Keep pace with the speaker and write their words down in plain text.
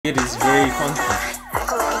It is very funky,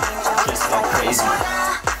 just like crazy.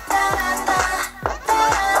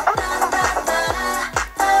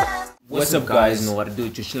 What's up guys, know what to do,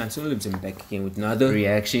 it's your Shlimes, SNOILLIBS, and back again with another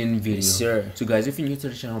reaction video. Yes, sir. So guys, if you're new to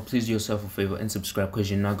the channel, please do yourself a favor and subscribe because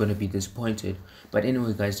you're not going to be disappointed. But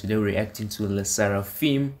anyway guys, today we're reacting to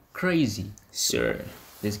르세라핌 Crazy. Sir,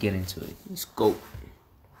 let's get into it. Let's go.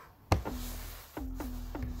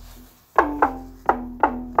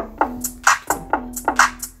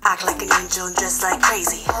 Act like an angel and dress like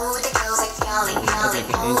crazy. All the girls like yalling, yalling.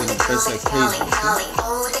 All the girls like yalling, yalling.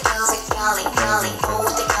 All the girls like yalling, yalling. All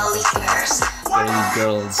the girly girls. Girly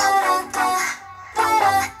girls.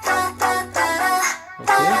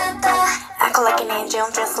 Act like an angel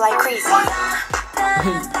and dress like crazy.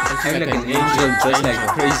 Act like an angel and dress like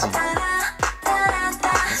crazy.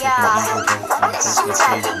 Yeah. 내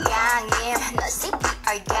심장이 강해. 너 CPR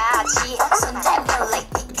같이 손잡여 like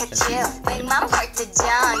Pikachu. Make my heart to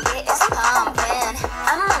jump, yeah, it's pumping.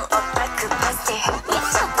 I'm all over the bestie. It's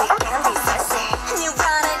so big and it's sassy. 네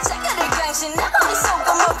반에 자가를 강신해. 네 속은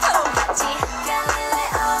목표로 같이.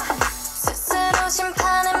 스스로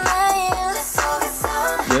심판의 매일. 내 속에서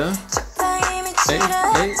적당히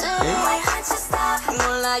미치려하지.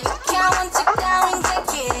 몰라 유쾌한 척 따윈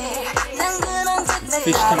제길. 난 그런 짓들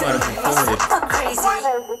Fish came out of the forehead.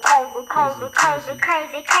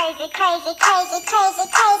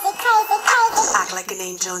 Act like an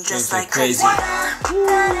angel and dress like crazy. crazy.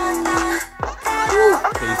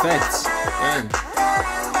 The effects. Man.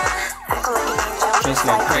 Act like an angel, Dress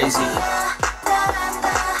like crazy.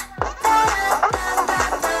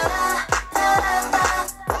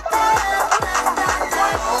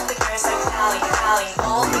 all the girls like Callie, Callie.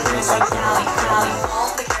 All the girls like Callie, Callie. All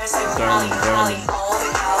the girls like Girly, Callie, girly. Callie. All the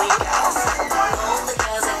Callie girls. All the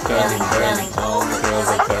girls like Girly, girly. All the girls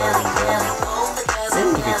are girly, girly.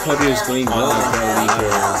 The choreo is going well, girly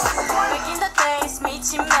girls. Back in the days,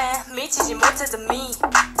 미치매 미치지 못했던 me.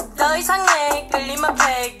 더 이상 내 끌림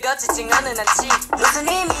앞에 거치진 않은 않지. 무슨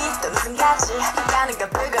의미 또 무슨 가치 가는 건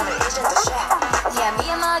불가능 이젠 또 shit. Yeah, me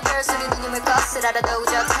and my girls 우리 누님을 거스라도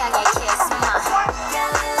저 태양의 kiss my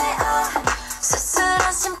Galileo. 스스로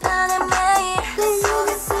심판의 매일 내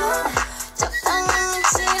속에서 적당한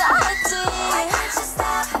위치라 했지.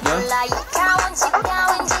 몰라 유쾌한 척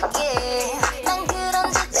따윈 지게. 난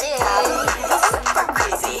그런 짓들 super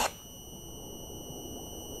crazy.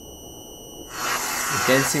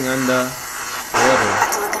 Dancing under water.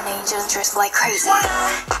 Act like an angel dressed like crazy.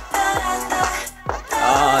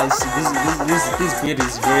 Ah, this beat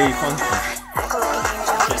is very funky. Act like an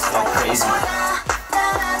angel Just like crazy.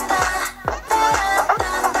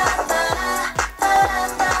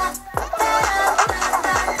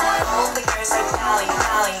 all the girls like Callie,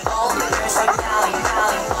 Callie. All the girls like Callie,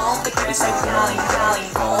 Callie. All the girls like Callie, Callie.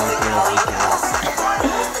 All the girly girls. All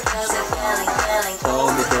the girls like yelling, yelling. All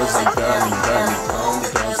the girls are girly, girly. All the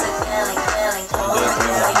girls are yelling, yelling. All the the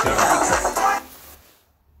girls like girls.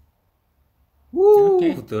 Woo!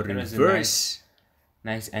 Okay, The that was a reverse.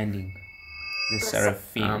 Nice ending.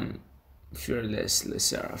 르세라핌. Fearless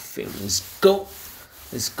르세라핌. Let's go.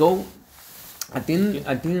 Let's go. I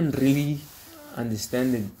didn't really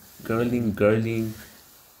understand the girling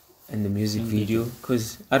and the music video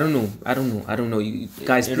because I don't know. You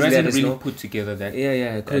guys, It please let wasn't us really know. put together that.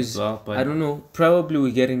 Yeah, because well, but I don't know. Probably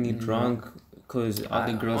we're getting it wrong because all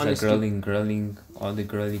the girls are girling. All the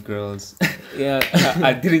girly girls. Yeah,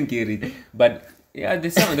 I didn't get it, but yeah, the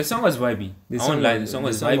song was vibey. The song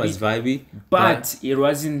was vibey, but it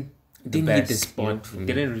wasn't. Didn't hit the spot for me.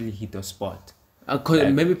 Didn't really hit the spot.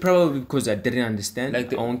 Maybe probably because I didn't understand. Like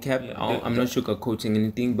the own cap. I'm not sugarcoating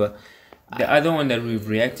anything, but the other one that we've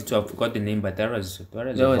reacted to, I forgot the name, but that was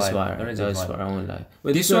fire. That was fire. I won't lie.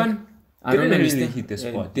 But this one, I don't really understand. hit the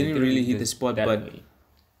spot. Didn't really hit the spot, but way.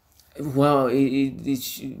 well,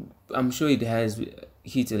 I'm sure it has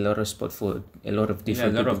hit a lot of spot for a lot of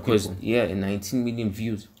different people because 19 million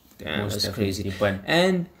views. Damn, that's crazy. But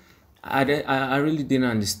and I really didn't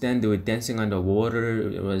understand. They were dancing underwater.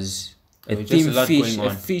 It was a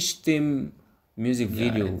fish theme music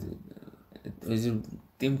video. Fish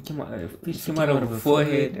came out of the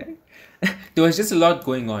forehead. There was just a lot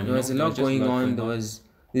going on. There was a lot going on. There was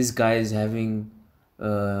these guys having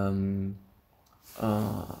I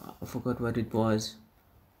forgot what it was.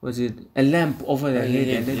 Was it a lamp over their head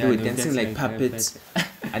and then they were dancing like puppets?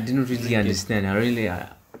 I didn't really understand.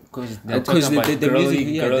 Because the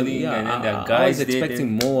music, girly, and then the guys I was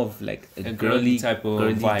expecting more of like a girly type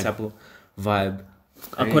of vibe,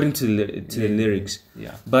 according to the lyrics.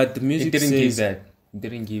 Yeah, but the music didn't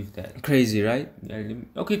give that. Crazy, right? Yeah,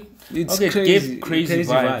 okay, it's okay, crazy, it gave crazy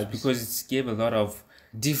vibes because it gave a lot of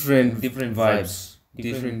different vibes.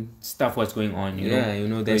 different stuff was going on. You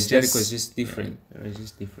know, the aesthetic was just different. It was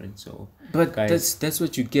just different. So, but guys, that's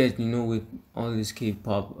what you get, you know, with all this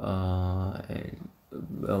K-pop. And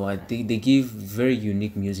I think they give very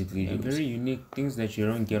unique music videos, very unique things that you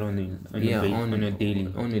don't get on a daily.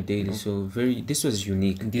 You know? So this was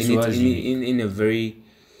unique. This was in a very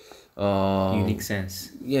unique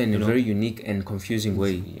sense. Yeah, in a very unique and confusing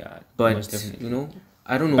way. Yeah, but you know,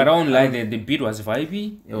 I don't know. But I don't lie, the beat was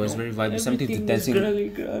vibey. It was very vibey. Something to dancing.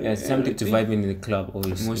 Yeah, something to vibe in the club.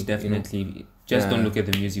 Always. Most definitely. You know? Just don't look at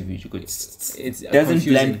the music video because it doesn't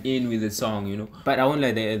blend in with the song. You know. But I won't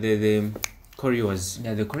lie. The choreo was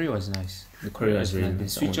the choreo was nice. The choreo was really nice. The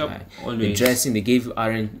switch up always. The dressing, they gave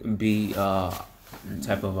R&B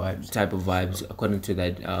type of vibes according to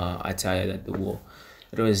that attire that they wore.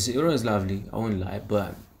 It was lovely. I won't lie,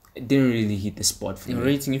 but it didn't really hit the spot for me. The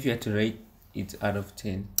rating, if you had to rate it out of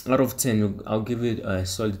 10, I'll give it a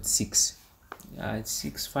solid 6. It's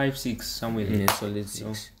 6, 5, 6 somewhere there. Yeah, solid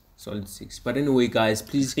 6. Solid 6. But anyway, guys,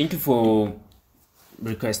 please thank you for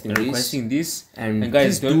requesting this, and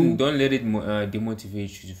guys, don't let it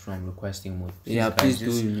demotivate you from requesting more. Please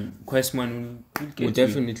do request one. We'll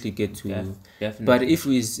definitely get to you. Definitely. But if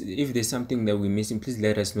there's something that we're missing, please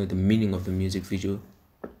let us know the meaning of the music video.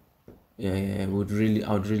 I would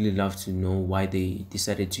really love to know why they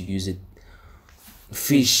decided to use it.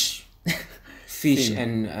 Fish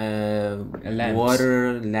and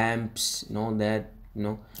water, lamps, and all that.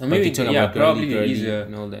 No, maybe probably there is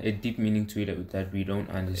a deep meaning to it that we don't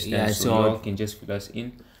understand. So y'all can just fill us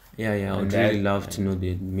in. I would really love to know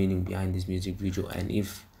the meaning behind this music video, and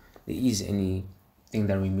if there is anything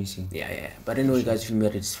that we're missing. But anyway, guys, if you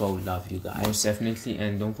made it this far, we love you guys. Most definitely,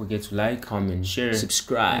 and don't forget to like, comment, share,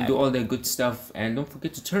 subscribe, and do all that good stuff. And don't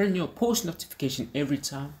forget to turn your post notification every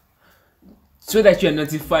time, so that you're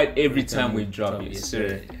notified every time we drop it.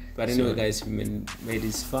 Sir. But anyway, guys, if you made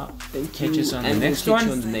this far, thank you. Catch us on the next one.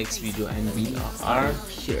 On the next video, and we are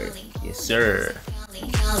here. Yes, sir.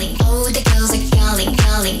 Oh, the girls are calling.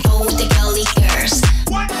 Oh, the girly girls.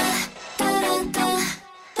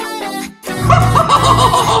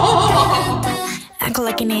 Act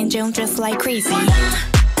like an angel, dressed like crazy.